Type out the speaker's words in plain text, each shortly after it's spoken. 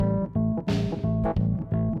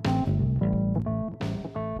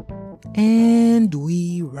And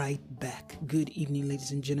we right back. Good evening,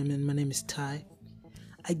 ladies and gentlemen. My name is Ty.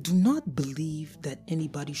 I do not believe that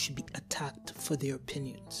anybody should be attacked for their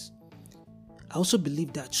opinions. I also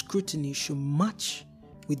believe that scrutiny should match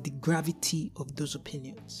with the gravity of those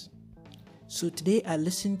opinions. So today I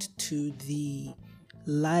listened to the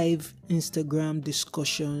live Instagram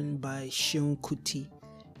discussion by Seun Kuti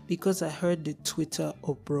because I heard the Twitter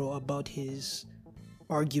uproar about his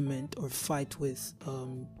argument or fight with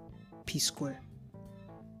P Square,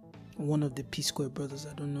 one of the P Square brothers.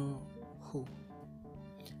 I don't know who.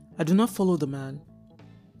 I do not follow the man,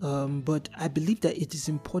 but I believe that it is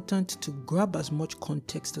important to grab as much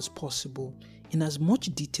context as possible in as much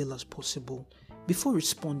detail as possible before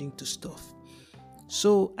responding to stuff.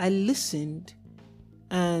 So I listened,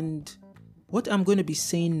 and what I'm going to be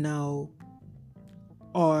saying now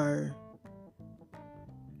are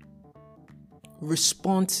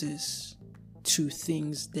responses to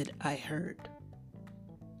things that I heard.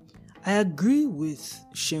 I agree with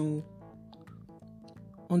Seun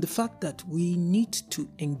on the fact that we need to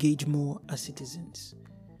engage more as citizens.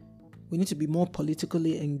 We need to be more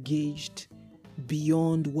politically engaged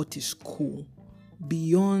beyond what is cool,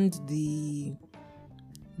 beyond the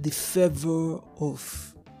fervor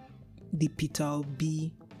of the Peter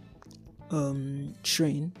B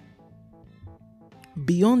train.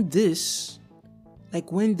 Beyond this, like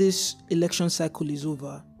when this election cycle is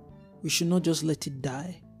over, we should not just let it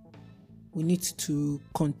die. We need to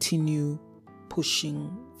continue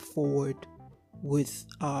pushing forward with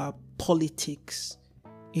our politics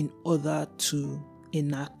in order to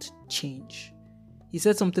enact change. He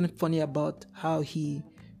said something funny about how he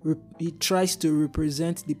tries to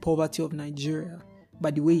represent the poverty of Nigeria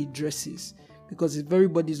by the way he dresses, because if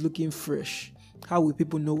everybody's looking fresh, how will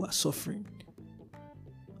people know we're suffering?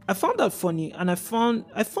 I found that funny, and I found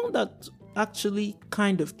that actually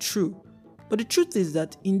kind of true. But the truth is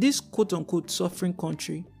that in this quote-unquote suffering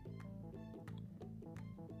country,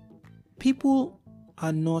 people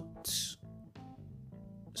are not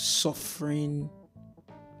suffering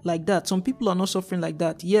like that. Some people are not suffering like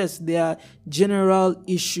that. Yes, there are general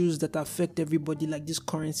issues that affect everybody, like this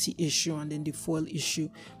currency issue and then the fuel issue.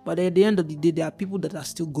 But at the end of the day, there are people that are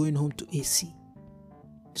still going home to AC.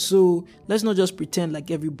 So let's not just pretend like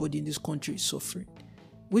everybody in this country is suffering,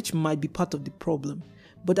 which might be part of the problem.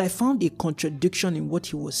 But I found a contradiction in what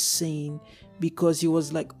he was saying, because he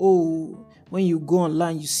was like, oh, when you go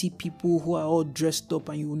online, you see people who are all dressed up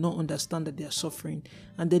and you will not understand that they are suffering.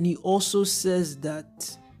 And then he also says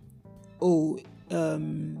that,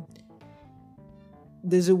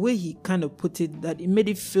 there's a way he kind of put it that it made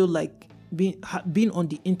it feel like being on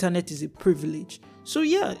the internet is a privilege. So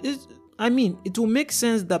yeah, it will make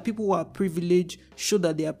sense that people who are privileged show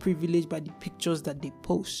that they are privileged by the pictures that they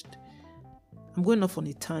post. I'm going off on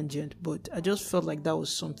a tangent, but I just felt like that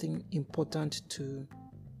was something important to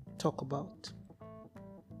talk about.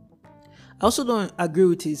 I also don't agree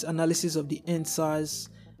with his analysis of the NSAS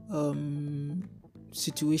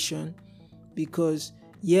situation, because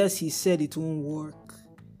yes, he said it won't work,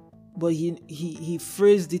 but he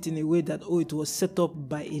phrased it in a way that it was set up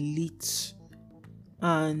by elites,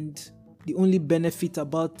 and the only benefit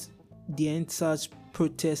about the NSAS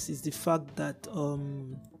protest is the fact that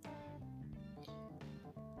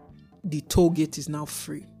the toll gate is now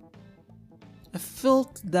free. I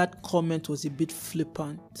felt that comment was a bit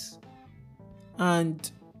flippant,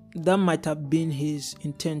 and that might have been his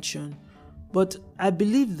intention. But I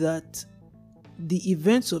believe that the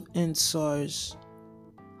events of NSAS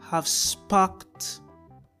have sparked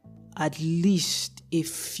at least a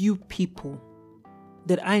few people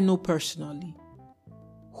that I know personally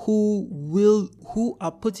who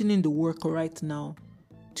are putting in the work right now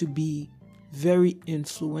to be very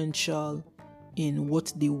influential in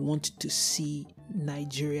what they want to see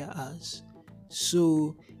Nigeria as.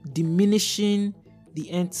 So diminishing the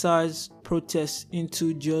NSAS protests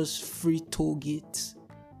into just free toll gates,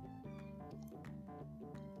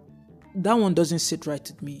 that one doesn't sit right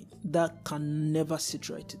with me. That can never sit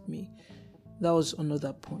right with me. That was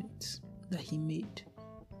another point that he made.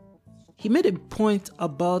 He made a point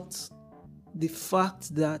about the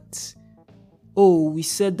fact that we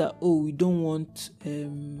said that we don't want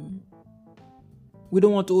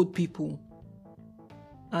old people,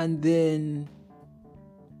 and then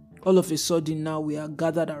all of a sudden now we are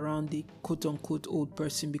gathered around the quote-unquote old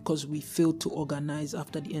person because we failed to organize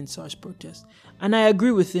after the NSAS protest. And I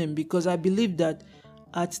agree with him, because I believe that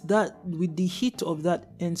with the heat of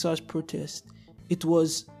that NSAS protest, it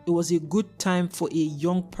was a good time for a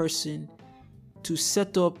young person to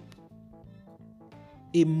set up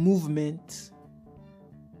a movement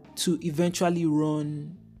to eventually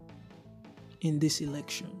run in this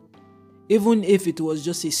election. Even if it was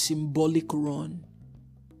just a symbolic run,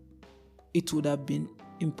 it would have been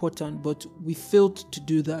important, but we failed to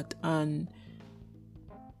do that, and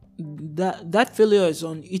that failure is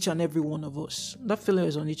on each and every one of us. That failure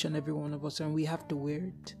is on each and every one of us, and we have to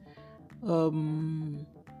wear it.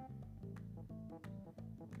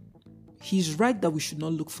 He's right that we should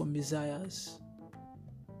not look for messiahs.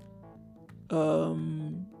 But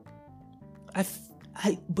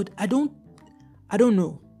I don't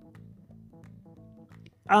know.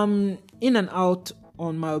 I'm in and out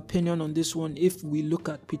on my opinion on this one. If we look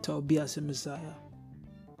at Peter Obi as a messiah,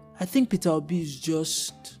 I think Peter Obi is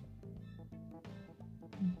just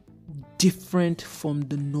different from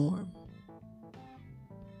the norm.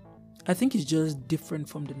 I think it's just different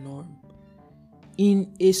from the norm.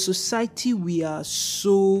 In a society we are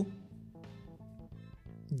so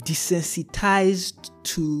desensitized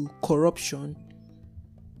to corruption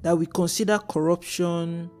that we consider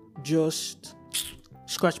corruption just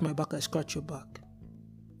scratch my back, I scratch your back.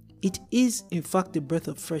 It is in fact a breath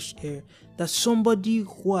of fresh air that somebody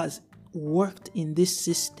who has worked in this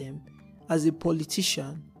system as a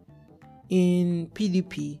politician in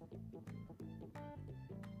PDP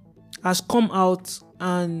has come out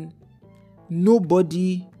and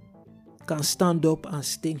nobody can stand up and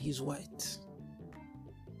stain his white.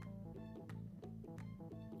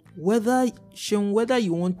 Whether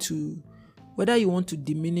you want to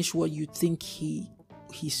diminish what you think he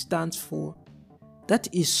stands for, that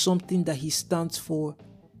is something that he stands for,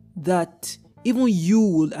 that even you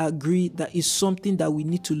will agree that is something that we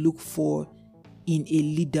need to look for in a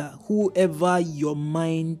leader, whoever your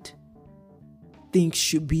mind thinks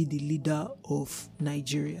should be the leader of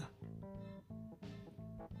Nigeria.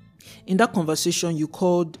 In that conversation, you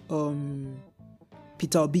called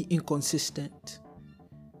Peter Obi inconsistent,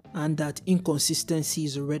 and that inconsistency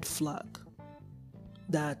is a red flag.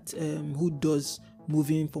 That who does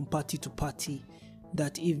moving from party to party,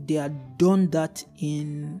 that if they had done that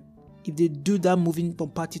if they do that moving from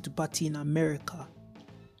party to party in America,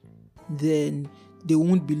 then they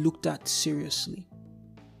won't be looked at seriously.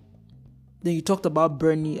 Then you talked about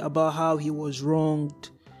Bernie, about how he was wronged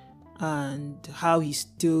and how he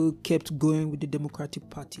still kept going with the Democratic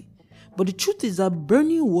Party. But the truth is that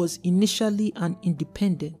Bernie was initially an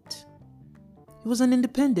independent. He was an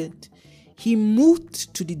independent. He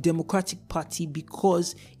moved to the Democratic Party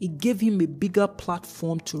because it gave him a bigger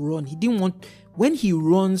platform to run. He didn't want, when he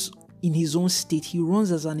runs in his own state, he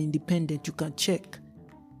runs as an independent. You can check.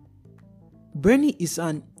 Bernie is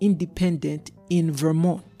an independent in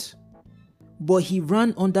Vermont, but he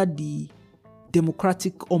ran under the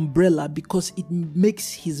Democratic umbrella because it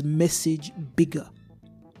makes his message bigger.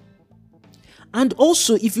 And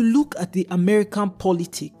also, if you look at the American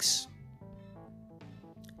politics,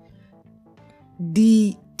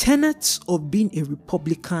 the tenets of being a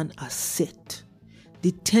Republican are set.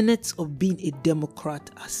 The tenets of being a Democrat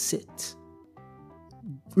are set.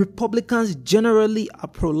 Republicans generally are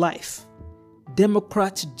pro-life.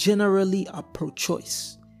 Democrats generally are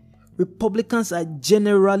pro-choice. Republicans are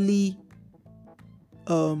generally...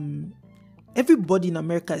 everybody in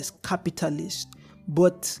America is capitalist,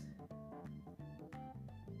 but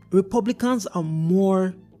Republicans are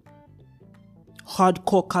more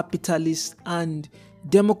hardcore capitalists and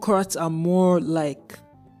Democrats are more like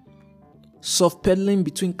soft pedaling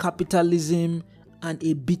between capitalism and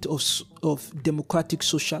a bit of democratic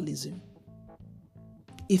socialism.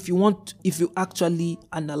 If you actually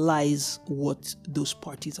analyze what those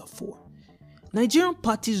parties are for. Nigerian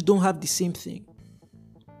parties don't have the same thing.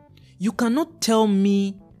 You cannot tell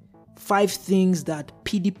me 5 things that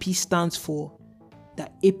PDP stands for,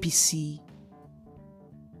 that APC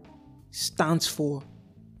stands for,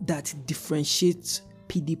 that differentiates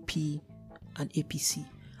PDP and APC.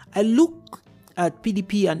 I look at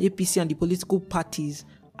PDP and APC and the political parties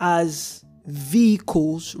as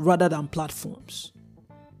vehicles rather than platforms.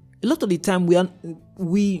 A lot of the time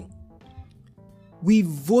we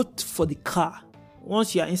vote for the car.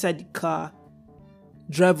 Once you are inside the car,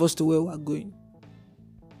 drive us to where we are going.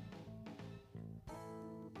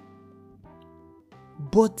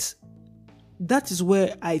 But that is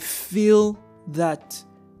where I feel that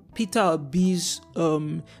Peter Obi's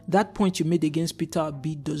that point you made against Peter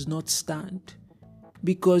Obi does not stand,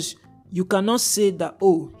 because you cannot say that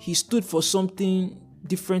he stood for something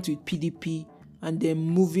different with PDP and then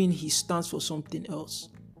moving he stands for something else.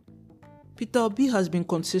 Peter Obi has been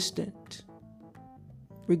consistent.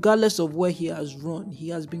 Regardless of where he has run, he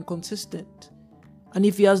has been consistent. And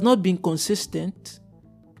if he has not been consistent,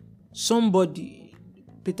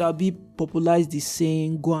 Peter Obi popularized the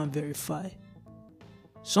saying, go and verify.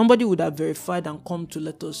 somebody would have verified and come to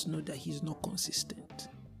let us know that he's not consistent.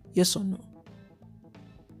 Yes or no?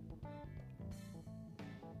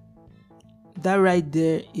 That right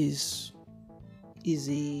there is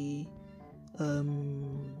a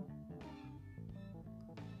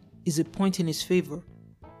point in his favor.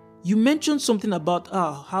 You mentioned something about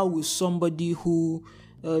how will somebody who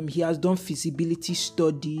he has done feasibility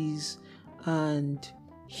studies and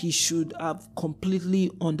he should have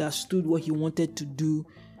completely understood what he wanted to do,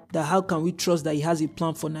 that how can we trust that he has a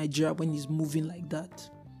plan for Nigeria when he's moving like that?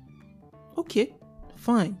 Okay,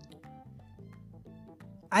 fine.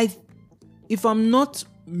 If I'm not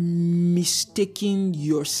mistaking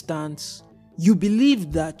your stance, you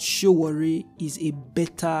believe that Sowore is a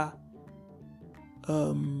better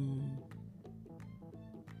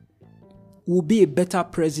will be a better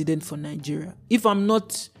president for Nigeria, if I'm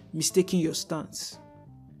not mistaking your stance.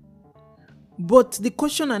 But the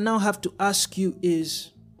question I now have to ask you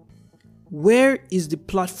is, where is the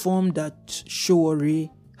platform that Sowore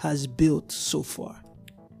has built so far?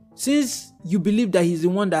 Since you believe that he's the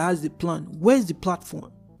one that has the plan, where's the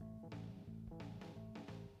platform?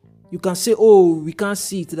 You can say, we can't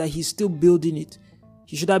see it, that he's still building it.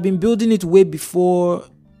 He should have been building it way before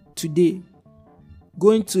today.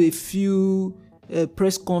 Going to a few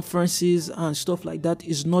press conferences and stuff like that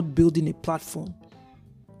is not building a platform.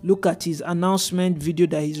 Look at his announcement video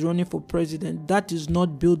that he's running for president. That is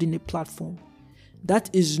not building a platform. That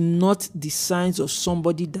is not the signs of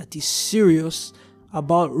somebody that is serious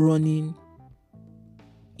about running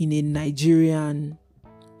in a Nigerian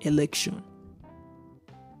election.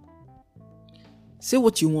 Say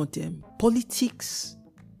what you want, politics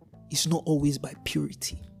is not always by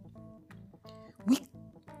purity.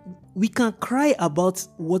 We can cry about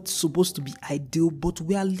what's supposed to be ideal, but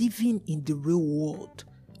we are living in the real world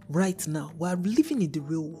right now. We are living in the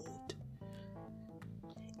real world.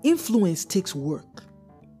 Influence takes work.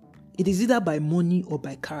 It is either by money or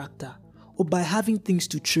by character or by having things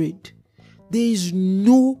to trade. There is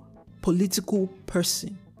no political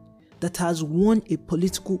person that has won a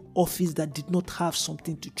political office that did not have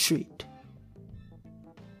something to trade.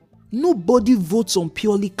 Nobody votes on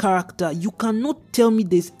purely character. You cannot tell me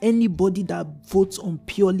there's anybody that votes on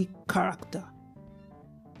purely character.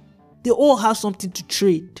 They all have something to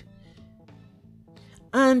trade.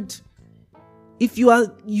 And if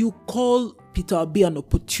you call Peter Obi an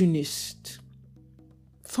opportunist,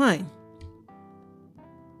 fine.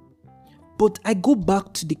 But I go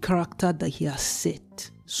back to the character that he has set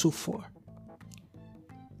so far.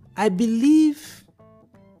 I believe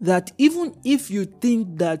that even if you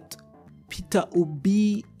think that Peter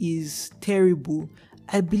Obi is terrible,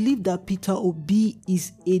 I believe that Peter Obi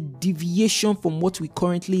is a deviation from what we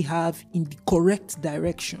currently have in the correct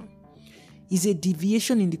direction. Is a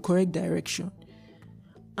deviation in the correct direction.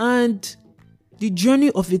 And the journey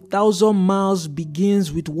of 1,000 miles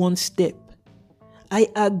begins with one step. I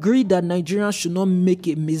agree that Nigerians should not make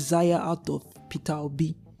a messiah out of Peter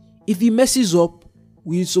Obi. If he messes up,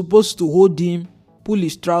 we're supposed to hold him, pull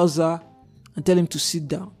his trouser, and tell him to sit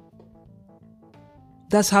down.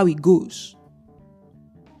 That's how it goes.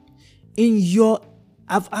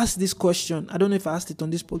 I've asked this question, I don't know if I asked it on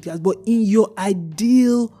this podcast, but in your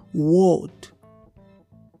ideal world,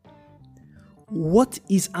 what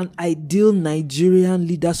is an ideal Nigerian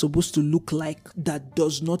leader supposed to look like that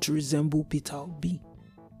does not resemble Peter Obi?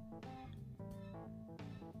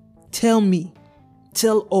 Tell me,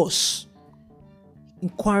 tell us.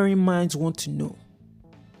 Inquiring minds want to know.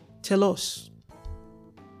 Tell us.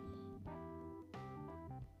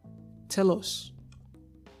 Tell us.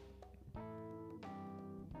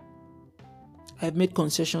 I've made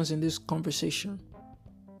concessions in this conversation.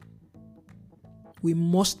 We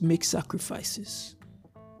must make sacrifices.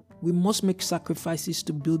 We must make sacrifices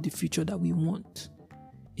to build the future that we want.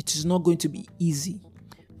 It is not going to be easy.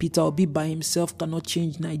 Peter Obi by himself cannot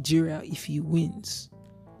change Nigeria if he wins.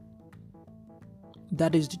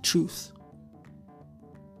 That is the truth.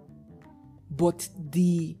 But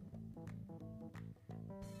the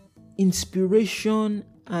inspiration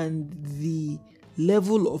and the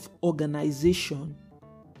level of organization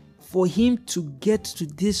for him to get to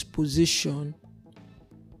this position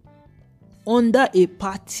under a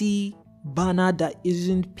party banner that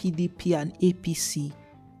isn't PDP and APC,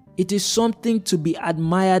 it is something to be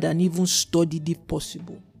admired and even studied if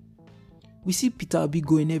possible. We see Peter Obi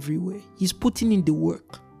going everywhere. He's putting in the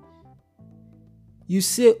work. You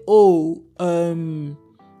say,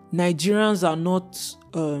 Nigerians are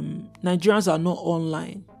not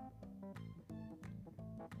online.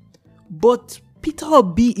 But Peter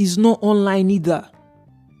Obi is not online either.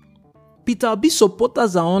 Peter Obi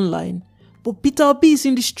supporters are online, But Peter Obi is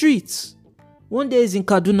in the streets. One day is in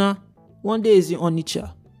Kaduna, one day is in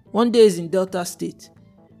Onitsha, one day is in Delta State.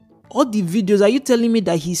 All the videos, are you telling me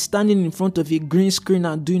that he's standing in front of a green screen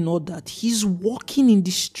and doing all that? He's walking in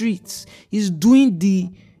the streets. He's doing the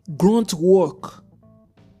grunt work.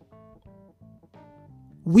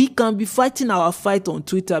 We can be fighting our fight on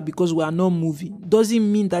Twitter because we are not moving.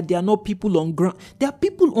 Doesn't mean that there are not people on ground. There are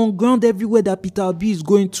people on ground everywhere that Peter Obi is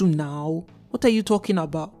going to now. What are you talking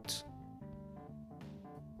about?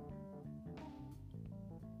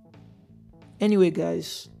 Anyway,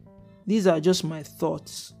 guys, these are just my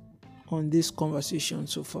thoughts on this conversation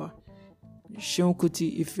so far. Seun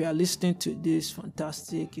Kuti, if you are listening to this,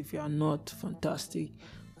 fantastic. If you are not, fantastic.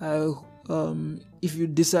 If you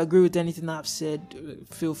disagree with anything I've said,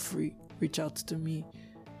 feel free, reach out to me.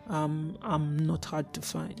 I'm not hard to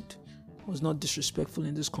find. I was not disrespectful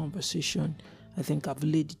in this conversation. I think I've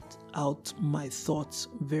laid out my thoughts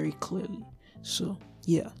very clearly. So,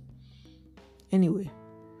 yeah. Anyway,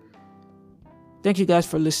 thank you guys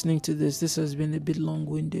for listening to this. This has been a bit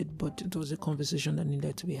long-winded, but it was a conversation that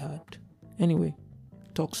needed to be had. Anyway,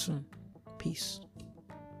 talk soon. Peace.